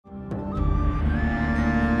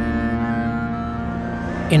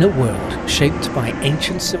In a world shaped by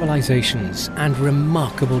ancient civilizations and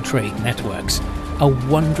remarkable trade networks, a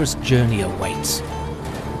wondrous journey awaits.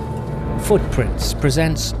 Footprints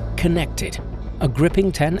presents Connected, a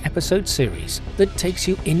gripping 10-episode series that takes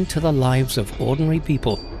you into the lives of ordinary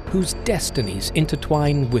people whose destinies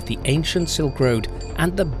intertwine with the ancient Silk Road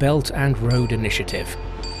and the Belt and Road Initiative.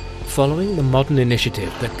 Following the modern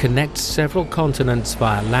initiative that connects several continents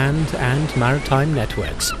via land and maritime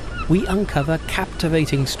networks, we uncover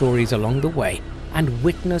captivating stories along the way and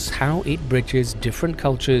witness how it bridges different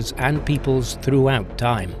cultures and peoples throughout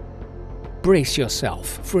time. Brace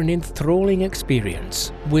yourself for an enthralling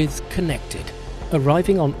experience with Connected,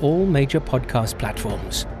 arriving on all major podcast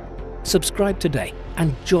platforms. Subscribe today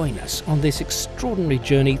and join us on this extraordinary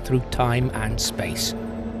journey through time and space.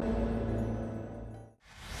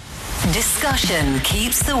 Discussion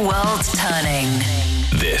keeps the world turning.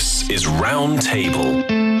 This is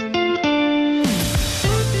RoundTable.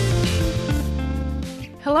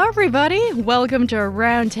 Hello everybody, welcome to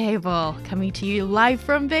RoundTable. Coming to you live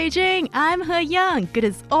from Beijing, I'm Heyang. Good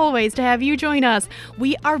as always to have you join us.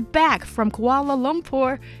 We are back from Kuala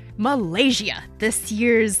Lumpur, Malaysia, this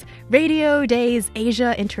year's Radiodays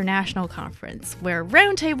Asia International Conference, where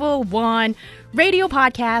RoundTable won Radio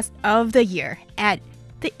Podcast of the Year at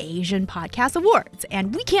the Asian Podcast Awards.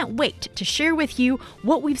 And we can't wait to share with you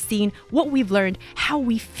what we've seen, what we've learned, how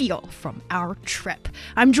we feel from our trip.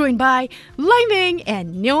 I'm joined by Laiming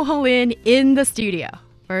and Niu Honglin in the studio.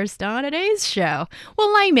 First on today's show.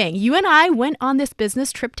 Well, Laiming, you and I went on this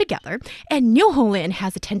business trip together, and Niu Honglin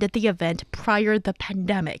has attended the event prior to the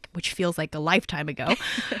pandemic, which feels like a lifetime ago.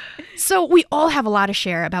 So we all have a lot to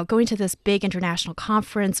share about going to this big international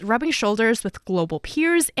conference, rubbing shoulders with global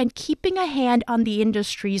peers, and keeping a hand on the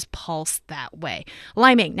industry's pulse that way.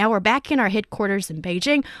 Laiming, now we're back in our headquarters in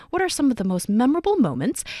Beijing. What are some of the most memorable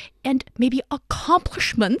moments and maybe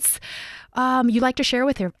accomplishments you'd like to share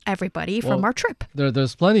with everybody from our trip?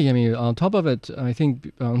 There's plenty. I mean, on top of it, I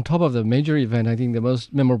think on top of the major event, I think the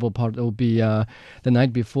most memorable part will be the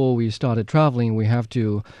night before we started traveling. We have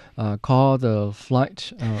to call the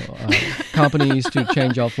flight companies to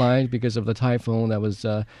change our flight because of the typhoon that was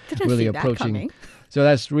really approaching. So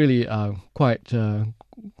that's really quite a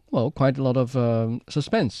lot of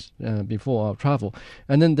suspense before our travel.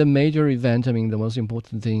 And then the major event, I mean, the most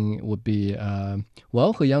important thing would be,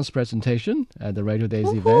 Heyang's presentation at the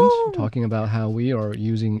Radiodays event, talking about how we are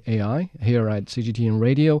using AI here at CGTN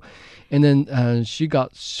Radio. And then she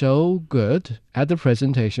got so good at the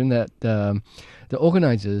presentation that the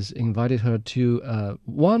organizers invited her to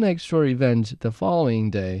one extra event the following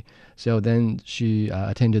day. So then she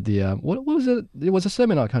attended the, what was it? It was a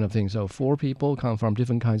seminar kind of thing. So 4 people come from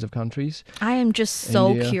different kinds of countries. I am just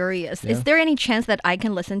so curious. Yeah. Is there any chance that I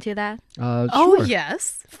can listen to that? Sure. Oh,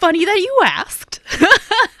 yes. Funny that you asked.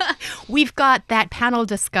 We've got that panel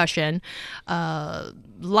discussion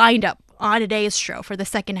lined up on today's show. For the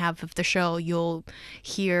second half of the show, you'll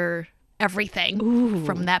hear everything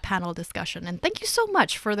from that panel discussion. And thank you so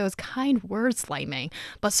much for those kind words, Laiming.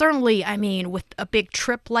 But certainly, I mean, with a big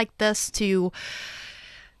trip like this, to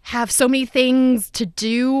have so many things to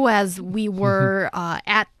do as we were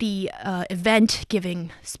at the event,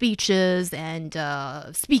 giving speeches and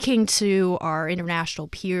speaking to our international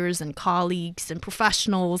peers and colleagues and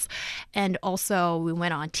professionals. And also we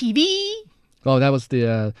went on TV. Oh, that was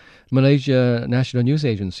the Malaysia National News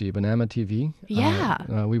Agency, Bernama TV.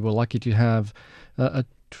 Yeah. We were lucky to have a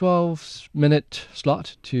 12-minute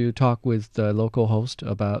slot to talk with the local host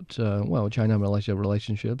about, China-Malaysia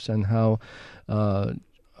relationships and how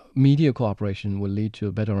media cooperation will lead to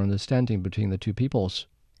a better understanding between the two peoples.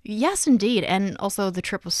 Yes, indeed. And also the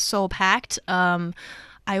trip was so packed.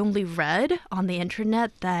 I only read on the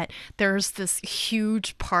internet that there's this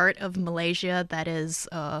huge part of Malaysia that is,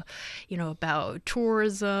 about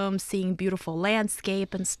tourism, seeing beautiful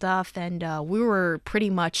landscape and stuff. And we were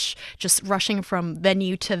pretty much just rushing from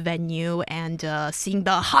venue to venue and seeing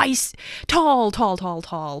the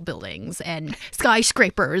tall buildings and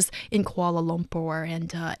skyscrapers in Kuala Lumpur.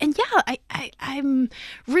 And I'm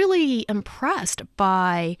really impressed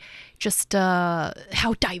by just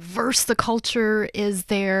how diverse the culture is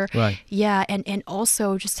there. Right. Yeah, and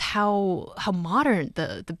also just how modern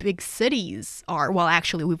the big cities are. Well,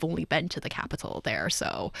 actually, we've only been to the capital there,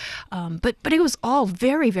 so but it was all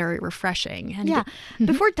very, very refreshing. And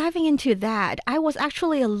before diving into that, I was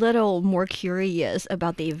actually a little more curious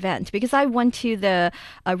about the event because I went to the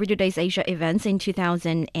Radiodays Asia events in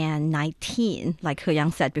 2019, like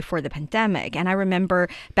Heyang said, before the pandemic. And I remember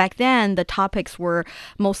back then the topics were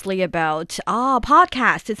mostly about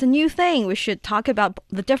podcasts. It's a new thing. We should talk about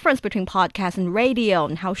the difference between podcast and radio,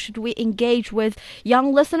 and how should we engage with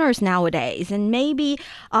young listeners nowadays, and maybe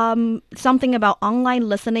something about online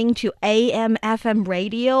listening to AM, FM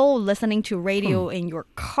radio, listening to radio in your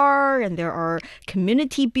car, and there are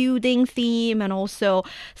community building theme, and also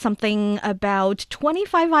something about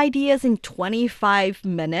 25 ideas in 25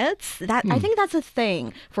 minutes. That I think that's a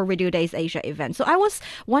thing for Radio Days Asia event. So I was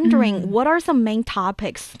wondering, what are some main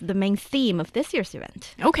topics, the main theme of this year's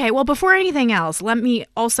event? Okay, well, before anything else, let me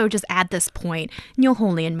also just add this point. Niu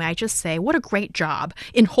Honglin, may I just say, what a great job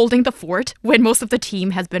in holding the fort when most of the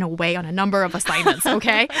team has been away on a number of assignments,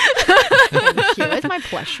 okay? Thank you. It's my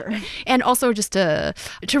pleasure. And also just to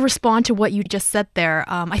respond to what you just said there,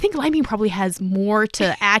 I think Laiming probably has more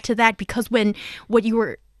to add to that, because when what you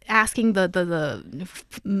were asking, the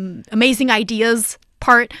amazing ideas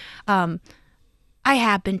part, I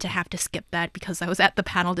happened to have to skip that because I was at the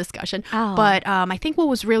panel discussion. Oh. But I think what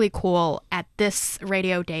was really cool at this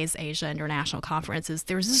Radio Days Asia International Conference is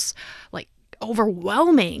there's this like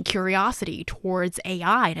overwhelming curiosity towards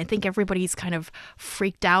AI. And I think everybody's kind of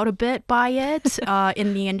freaked out a bit by it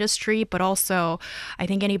in the industry. But also, I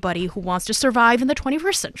think anybody who wants to survive in the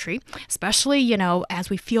 21st century, especially, you know,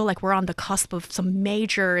 as we feel like we're on the cusp of some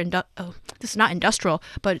major, this is not industrial,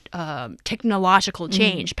 but technological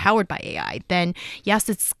change powered by AI, then yes,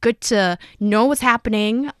 it's good to know what's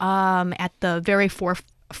happening at the very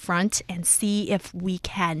forefront and see if we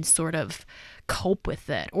can sort of cope with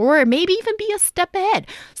it, or maybe even be a step ahead.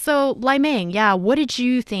 So, Laiming, yeah, what did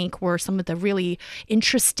you think were some of the really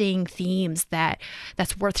interesting themes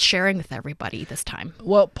that's worth sharing with everybody this time?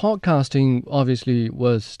 Well, podcasting obviously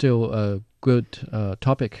was still a good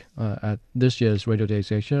topic at this year's Radio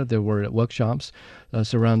Days Asia. There were workshops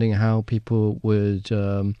surrounding how people would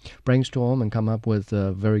brainstorm and come up with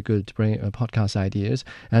very good podcast ideas,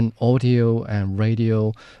 and audio and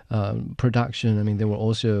radio production. I mean, there were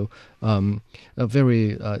also a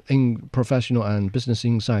very professional and business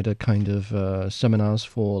insider kind of seminars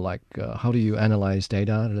for like how do you analyze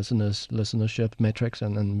data, listenership metrics,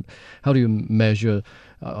 and then how do you measure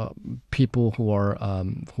people who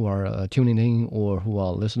are tuning in or who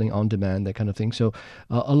are listening on demand, that kind of thing. So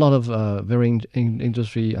a lot of very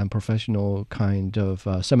industry and professional kind of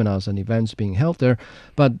seminars and events being held there.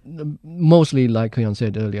 But mostly, like Heyang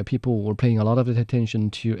said earlier, people were paying a lot of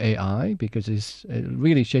attention to AI because it's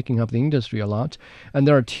really shaking up the industry a lot. And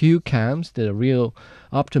there are two camps, the real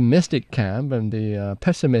optimistic camp and the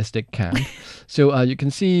pessimistic camp. So you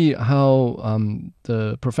can see how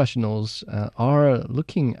the professionals are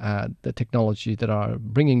looking at the technology that are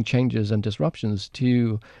bringing changes and disruptions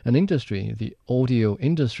to an industry, the audio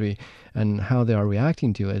industry, and how they are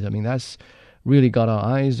reacting to it. I mean, that's really got our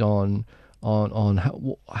eyes on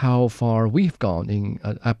how far we've gone in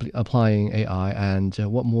applying AI and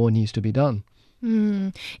what more needs to be done.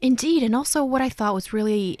 Indeed. And also what I thought was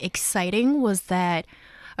really exciting was that,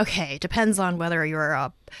 okay, it depends on whether you're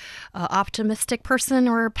a optimistic person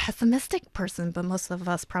or a pessimistic person, but most of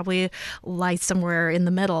us probably lie somewhere in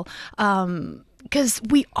the middle, because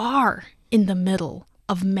we are in the middle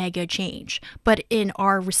of mega change. But in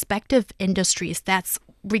our respective industries, that's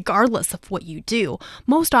regardless of what you do,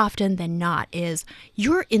 most often than not is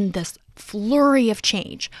you're in this flurry of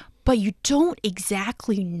change, but you don't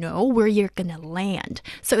exactly know where you're going to land.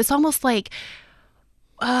 So it's almost like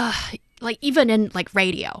even in like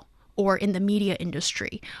radio or in the media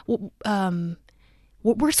industry,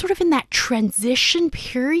 we're sort of in that transition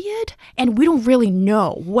period, and we don't really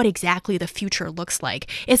know what exactly the future looks like.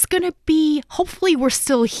 It's going to be, hopefully we're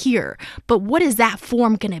still here, but what is that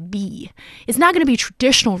form going to be? It's not going to be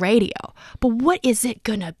traditional radio, but what is it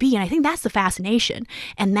going to be? And I think that's the fascination.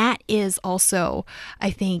 And that is also, I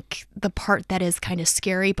think, the part that is kind of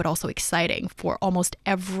scary, but also exciting for almost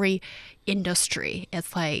every industry.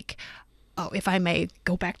 It's like, if I may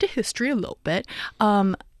go back to history a little bit,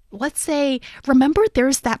 let's say, remember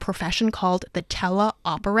there's that profession called the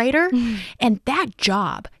teleoperator, and that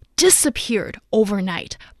job disappeared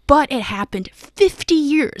overnight, but it happened 50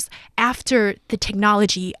 years after the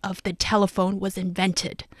technology of the telephone was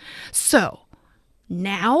invented. So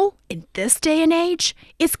now, in this day and age,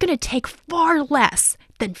 it's going to take far less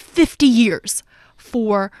than 50 years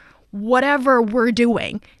for whatever we're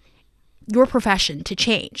doing, your profession, to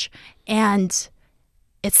change. And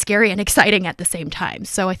it's scary and exciting at the same time.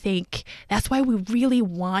 So I think that's why we really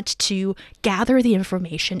want to gather the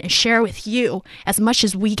information and share with you as much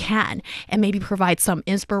as we can, and maybe provide some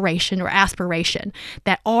inspiration or aspiration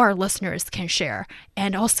that our listeners can share.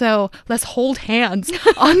 And also, let's hold hands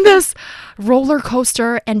on this roller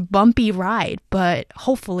coaster and bumpy ride, but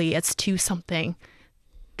hopefully it's to something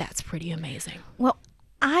that's pretty amazing. Well,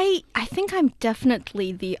 I think I'm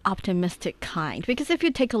definitely the optimistic kind, because if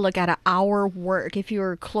you take a look at our work, if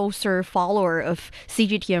you're a closer follower of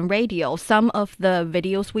CGTN Radio, some of the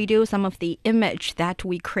videos we do, some of the image that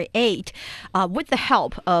we create with the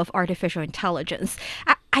help of artificial intelligence,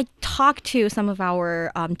 I talked to some of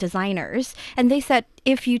our designers, and they said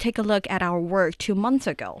if you take a look at our work 2 months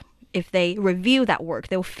ago, if they review that work,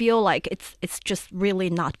 they'll feel like it's just really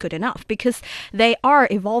not good enough, because they are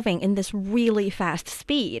evolving in this really fast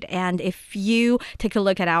speed. And if you take a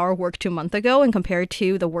look at our work 2 months ago and compare it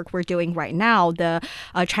to the work we're doing right now, the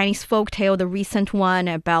Chinese folktale, the recent one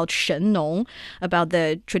about Shen Nong, about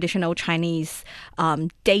the traditional Chinese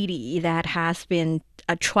deity that has been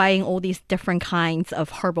trying all these different kinds of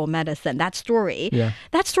herbal medicine. That story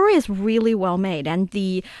is really well made, and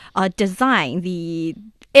the design, the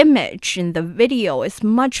image in the video is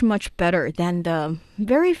much, much better than the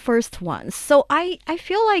very first one. So I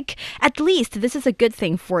feel like at least this is a good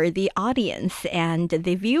thing for the audience and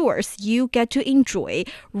the viewers. You get to enjoy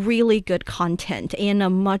really good content in a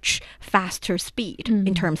much faster speed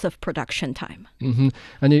in terms of production time.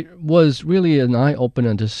 And it was really an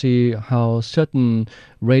eye-opener to see how certain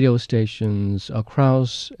radio stations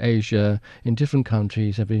across Asia in different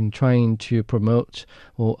countries have been trying to promote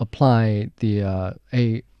or apply the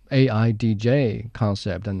AI DJ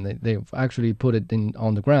concept, and they've actually put it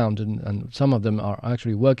on the ground, and some of them are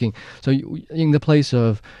actually working. So in the place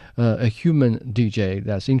of a human DJ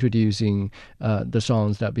that's introducing the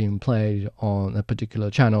songs that are being played on a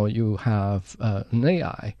particular channel, you have an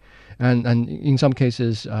AI. And in some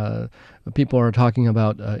cases, people are talking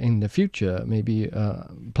about in the future, maybe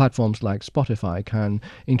platforms like Spotify can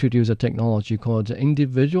introduce a technology called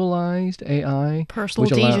individualized AI. Personal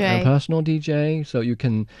DJ. Personal DJ. So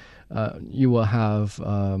you will have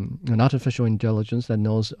an artificial intelligence that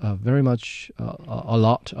knows very much a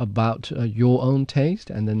lot about your own taste,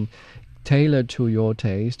 and then tailor to your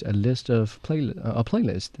taste a list of a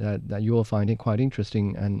playlist that you will find it quite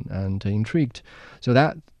interesting and intrigued. So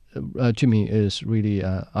that to me is really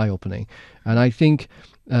eye-opening, and I think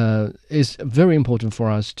it's very important for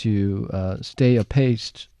us to stay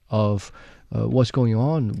apace of what's going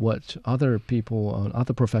on, what other people,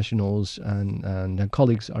 other professionals and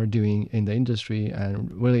colleagues are doing in the industry,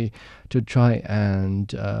 and really to try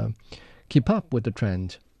and keep up with the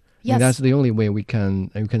trend. Yes. And that's the only way we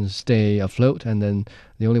can stay afloat, and then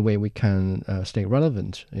the only way we can stay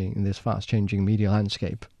relevant in this fast-changing media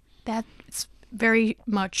landscape. That's very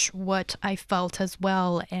much what I felt as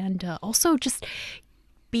well. And also just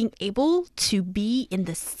being able to be in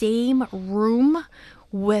the same room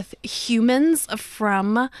with humans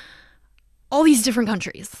from all these different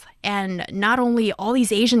countries, and not only all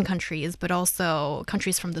these Asian countries, but also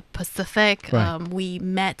countries from the Pacific. Right. We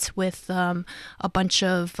met with a bunch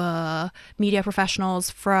of media professionals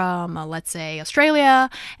from, let's say, Australia,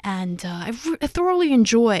 and I thoroughly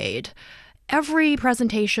enjoyed every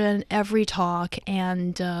presentation, every talk,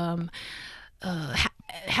 and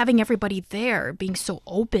having everybody there being so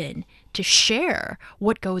open to share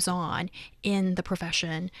what goes on in the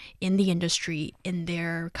profession, in the industry, in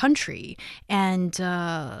their country. And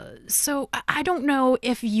so I don't know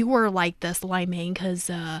if you were like this, Laiming,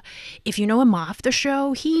 because if you know him off the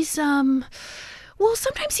show, he's well,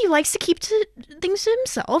 sometimes he likes to keep things to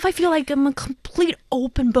himself. I feel like I'm a complete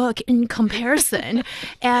open book in comparison.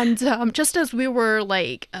 And just as we were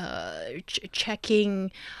like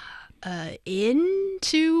checking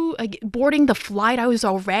into boarding the flight, I was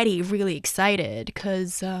already really excited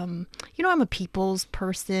because, I'm a people's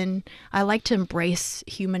person. I like to embrace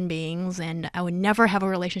human beings, and I would never have a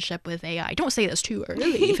relationship with AI. Don't say this too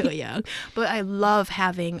early, Heyang, but I love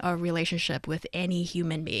having a relationship with any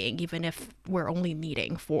human being, even if we're only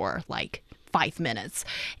meeting for like 5 minutes,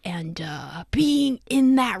 and being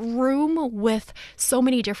in that room with so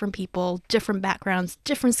many different people, different backgrounds,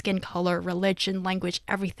 different skin color, religion, language,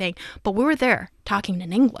 everything. But we were there talking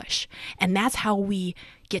in English, and that's how we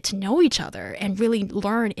get to know each other and really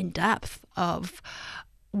learn in depth of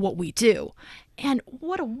what we do. And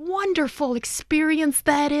what a wonderful experience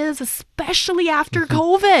that is, especially after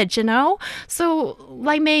COVID, So,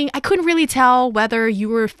 Laiming, I couldn't really tell whether you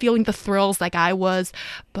were feeling the thrills like I was,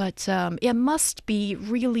 but it must be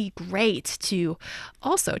really great to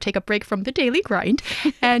also take a break from the daily grind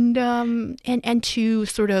and to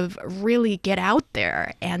sort of really get out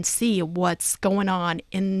there and see what's going on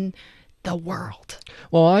in the world?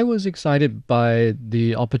 Well, I was excited by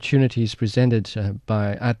the opportunities presented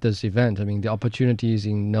at this event. I mean, the opportunities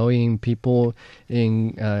in knowing people,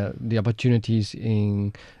 in the opportunities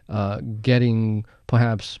in getting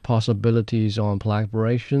perhaps possibilities on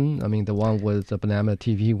collaboration. I mean, the one with the Banana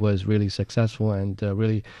TV was really successful, and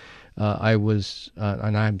really I was,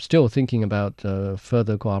 and I'm still thinking about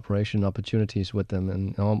further cooperation opportunities with them,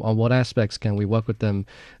 and on what aspects can we work with them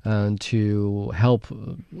to help,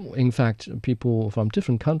 in fact, people from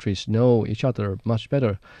different countries know each other much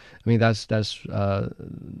better. I mean, that's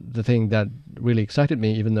the thing that really excited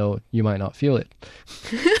me, even though you might not feel it.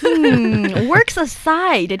 Works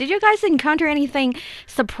aside, did you guys encounter anything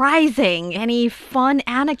surprising? Any fun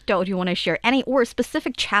anecdote you want to share? Any or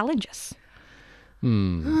specific challenges?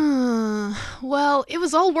 Well, it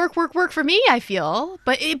was all work for me, I feel,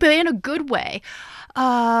 but in a good way.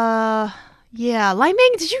 Yeah,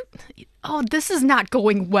 Laiming, did you... Oh, this is not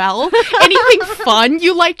going well. Anything fun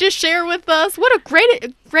you like to share with us? What a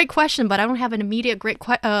great question, but I don't have an immediate great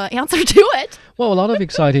answer to it. Well, a lot of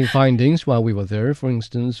exciting findings while we were there. For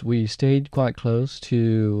instance, we stayed quite close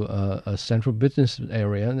to a central business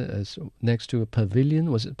area next to a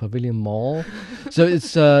pavilion. Was it Pavilion Mall? So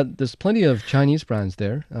it's there's plenty of Chinese brands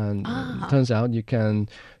there, and it turns out you can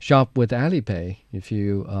shop with Alipay if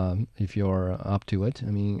you're up to it.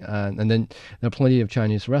 I mean, and then there are plenty of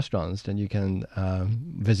Chinese restaurants that you can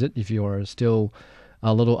visit if you are still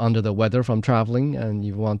a little under the weather from traveling and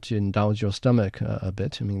you want to indulge your stomach a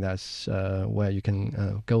bit. I mean, that's where you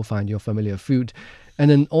can go find your familiar food. And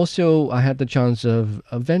then also I had the chance of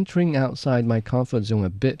venturing outside my comfort zone a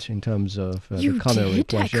bit in terms of the culinary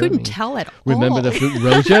pleasure. I couldn't tell at all. Remember the fruit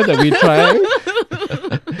roja that we tried?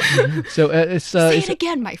 So Say it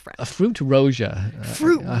again, my friend. A fruit roja.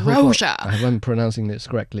 Fruit roja. I hope I'm pronouncing this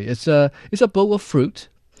correctly. It's a bowl of fruit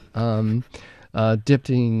dipped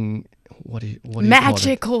in... What do you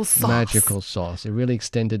magical sauce. Magical sauce. It really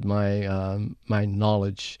extended my my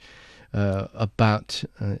knowledge about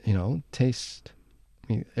taste. I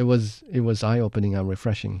mean, it was eye-opening and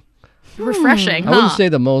refreshing. Refreshing. I wouldn't say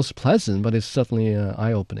the most pleasant, but it's certainly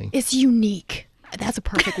eye-opening. It's unique. That's a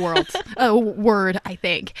perfect word, I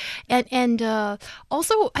think. And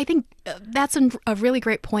also, I think that's a really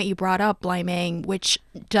great point you brought up, Laiming, which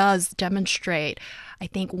does demonstrate, I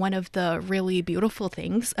think, one of the really beautiful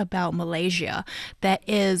things about Malaysia, that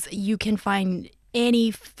is you can find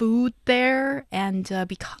any food there, and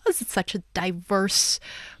because it's such a diverse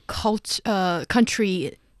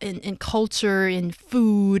country in culture, in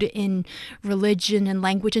food, in religion and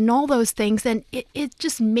language and all those things, and it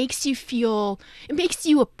just makes you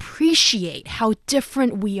appreciate how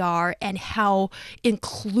different we are and how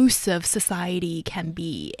inclusive society can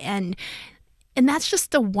be, and that's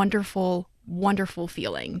just a wonderful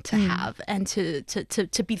feeling to have, and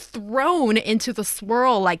to be thrown into the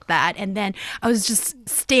swirl like that. And then I was just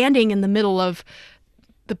standing in the middle of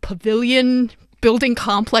the pavilion building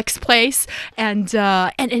complex place, and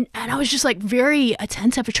I was just like very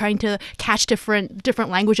attentive to trying to catch different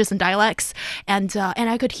languages and dialects, and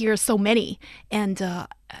I could hear so many, and I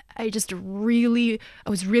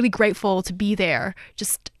was really grateful to be there,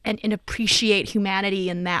 just and appreciate humanity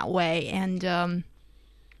in that way, and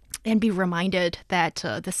be reminded that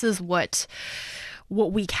this is what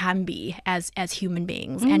we can be as human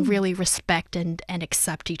beings, and really respect and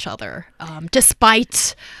accept each other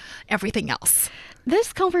despite everything else.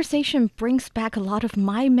 This conversation brings back a lot of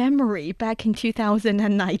my memory back in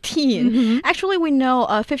 2019. Actually, we know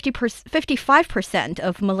 55%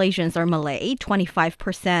 of Malaysians are Malay,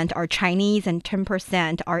 25% are Chinese, and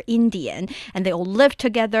 10% are Indian. And they all live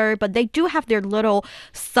together, but they do have their little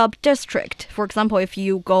sub-district. For example, if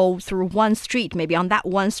you go through one street, maybe on that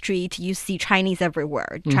one street, you see Chinese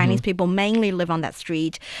everywhere. Chinese people mainly live on that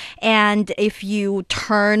street. And if you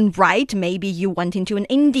turn right, maybe you went into an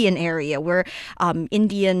Indian area where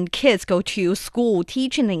Indian kids go to school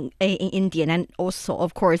teaching in Indian, and also,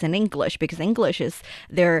 of course, in English, because English is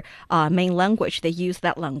their main language. They use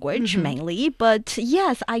that language mainly. But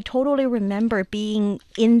yes, I totally remember being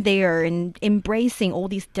in there and embracing all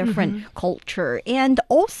these different culture. And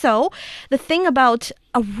also,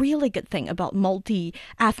 a really good thing about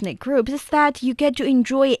multi-ethnic groups is that you get to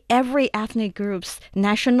enjoy every ethnic group's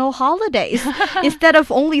national holidays. Instead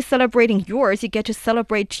of only celebrating yours, you get to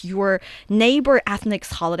celebrate your neighbor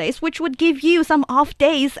ethnic's holidays, which would give you some off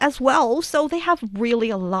days as well. So they have really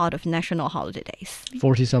a lot of national holidays.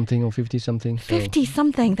 40-something or 50-something.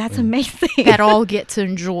 50-something, that's amazing. That all get to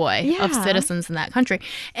enjoy of citizens in that country.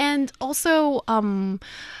 And also,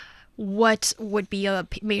 what would be a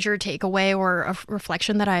major takeaway or a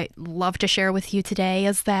reflection that I love to share with you today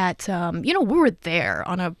is that, we were there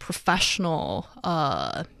on a professional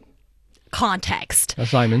context.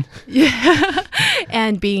 Assignment. Yeah.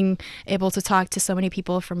 And being able to talk to so many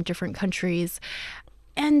people from different countries.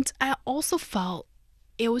 And I also felt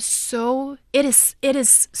it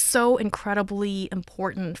is so incredibly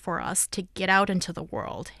important for us to get out into the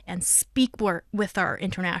world and speak with our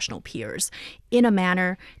international peers in a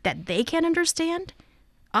manner that they can understand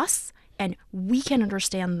us and we can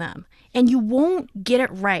understand them. And you won't get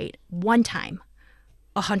it right one time,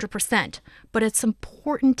 100%, but it's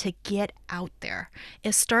important to get out there.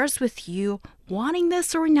 It starts with you wanting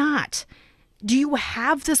this or not. Do you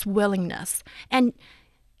have this willingness? And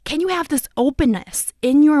can you have this openness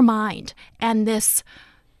in your mind and this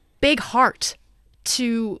big heart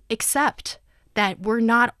to accept that we're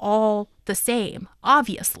not all the same,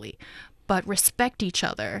 obviously, but respect each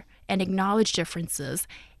other and acknowledge differences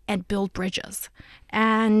and build bridges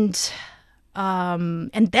and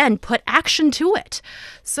then put action to it.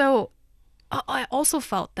 So I also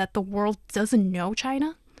felt that the world doesn't know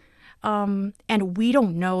China, and we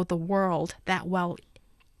don't know the world that well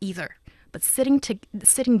either. But sitting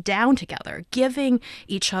down together, giving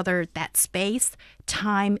each other that space,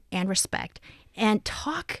 time, and respect, and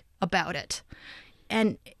talk about it.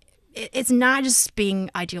 And it's not just being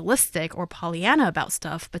idealistic or Pollyanna about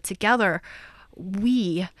stuff, but together,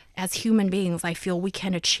 we as human beings, I feel we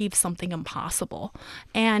can achieve something impossible.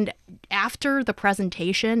 And after the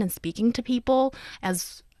presentation and speaking to people,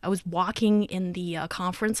 as I was walking in the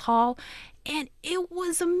conference hall, and it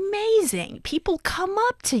was amazing. People come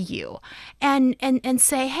up to you and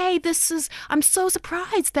say, hey, I'm so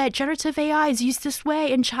surprised that generative AI is used this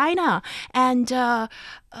way in China. And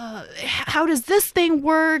how does this thing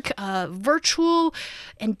work? Virtual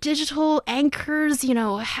and digital anchors,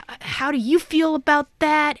 how do you feel about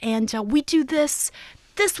that? And we do this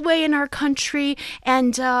way in our country,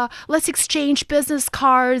 and let's exchange business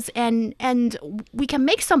cards, and we can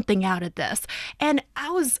make something out of this. And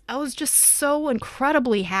I was just so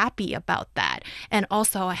incredibly happy about that. And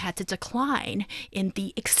also I had to decline in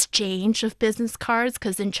the exchange of business cards,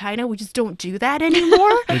 because in China we just don't do that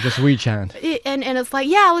anymore. They just WeChat. And it's like,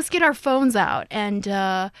 yeah, let's get our phones out. And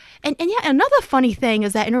yeah, another funny thing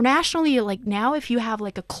is that internationally, like now, if you have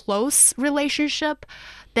like a close relationship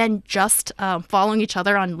than just following each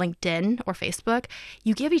other on LinkedIn or Facebook,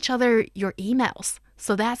 you give each other your emails.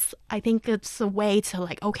 So I think it's a way to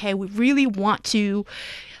like, okay, we really want to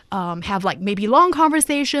have like maybe long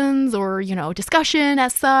conversations or, discussion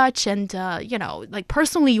as such. And, like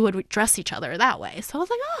personally you would address each other that way. So I was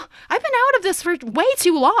like, oh, I've been out of this for way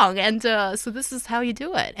too long. And so this is how you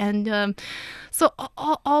do it. And so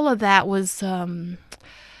all of that was...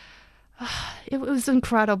 it was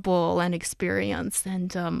incredible an experience,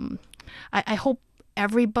 and I hope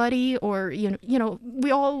everybody, or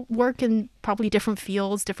we all work in probably different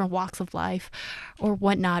fields, different walks of life, or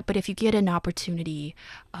whatnot. But if you get an opportunity,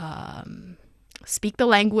 speak the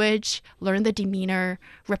language, learn the demeanor,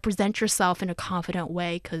 represent yourself in a confident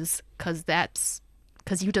way, because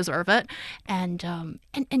you deserve it, and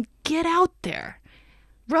get out there,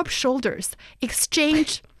 rub shoulders,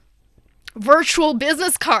 exchange virtual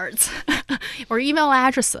business cards or email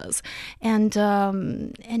addresses, and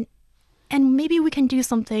maybe we can do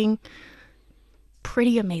something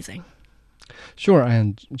pretty amazing. Sure,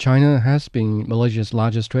 and China has been Malaysia's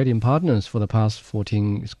largest trading partners for the past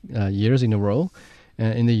 14 years in a row.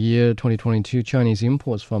 In the year 2022, Chinese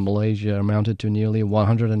imports from Malaysia amounted to nearly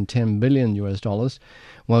 $110 billion,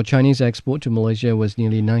 while Chinese export to Malaysia was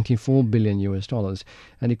nearly $94 billion.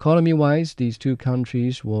 And economy-wise, these two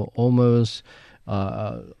countries were almost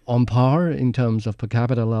on par in terms of per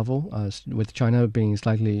capita level, with China being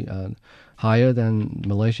slightly higher than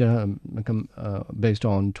Malaysia based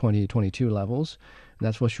on 2022 levels.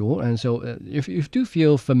 That's for sure. And so if you do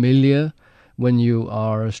feel familiar when you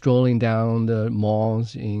are strolling down the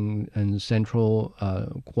malls in central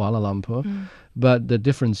Kuala Lumpur. But the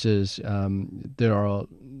difference is there are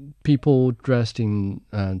people dressed in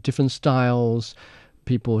different styles,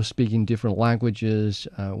 people speaking different languages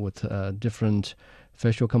with different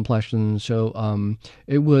facial complexions. So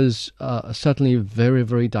it was certainly very,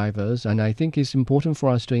 very diverse. And I think it's important for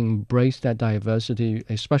us to embrace that diversity,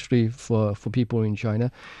 especially for people in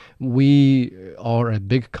China. We are a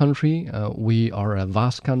big country. We are a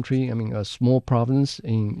vast country. I mean, a small province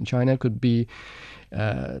in China could be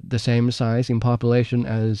the same size in population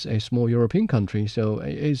as a small European country. So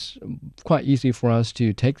it's quite easy for us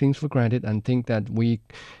to take things for granted and think that we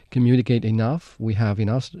communicate enough, we have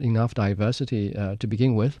enough diversity to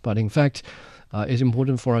begin with. But in fact, it's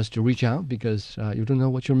important for us to reach out because you don't know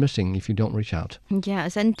what you're missing if you don't reach out.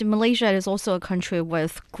 Yes, and Malaysia is also a country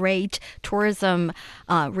with great tourism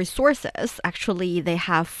resources. Actually, they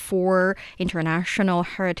have 4 international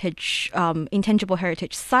heritage, intangible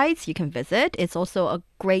heritage sites you can visit. It's also a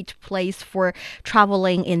great place for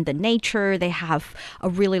traveling in the nature. They have a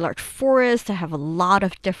really large forest. They have a lot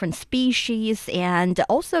of different species, and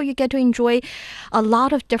also you get to enjoy a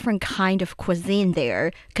lot of different kind of cuisine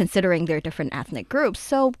there, considering their different ethnic groups.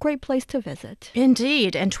 So, great place to visit.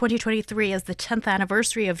 Indeed, and 2023 is the 10th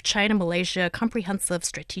anniversary of China-Malaysia Comprehensive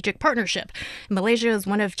Strategic Partnership. Malaysia is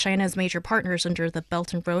one of China's major partners under the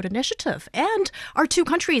Belt and Road Initiative, and our 2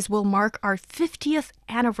 countries will mark our 50th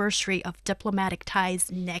anniversary of diplomatic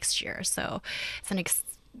ties next year. So it's an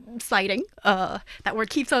exciting that word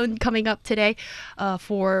keeps on coming up today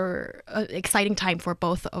for exciting time for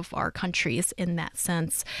both of our countries in that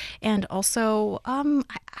sense. And also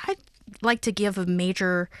I'd like to give a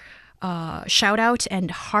major shout out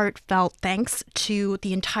and heartfelt thanks to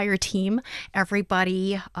the entire team,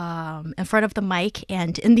 everybody in front of the mic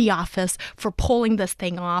and in the office for pulling this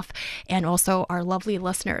thing off, and also our lovely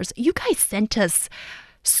listeners. You guys sent us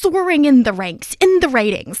soaring in the ranks, in the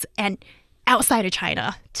ratings, and outside of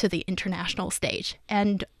China to the international stage.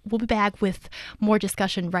 And we'll be back with more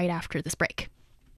discussion right after this break.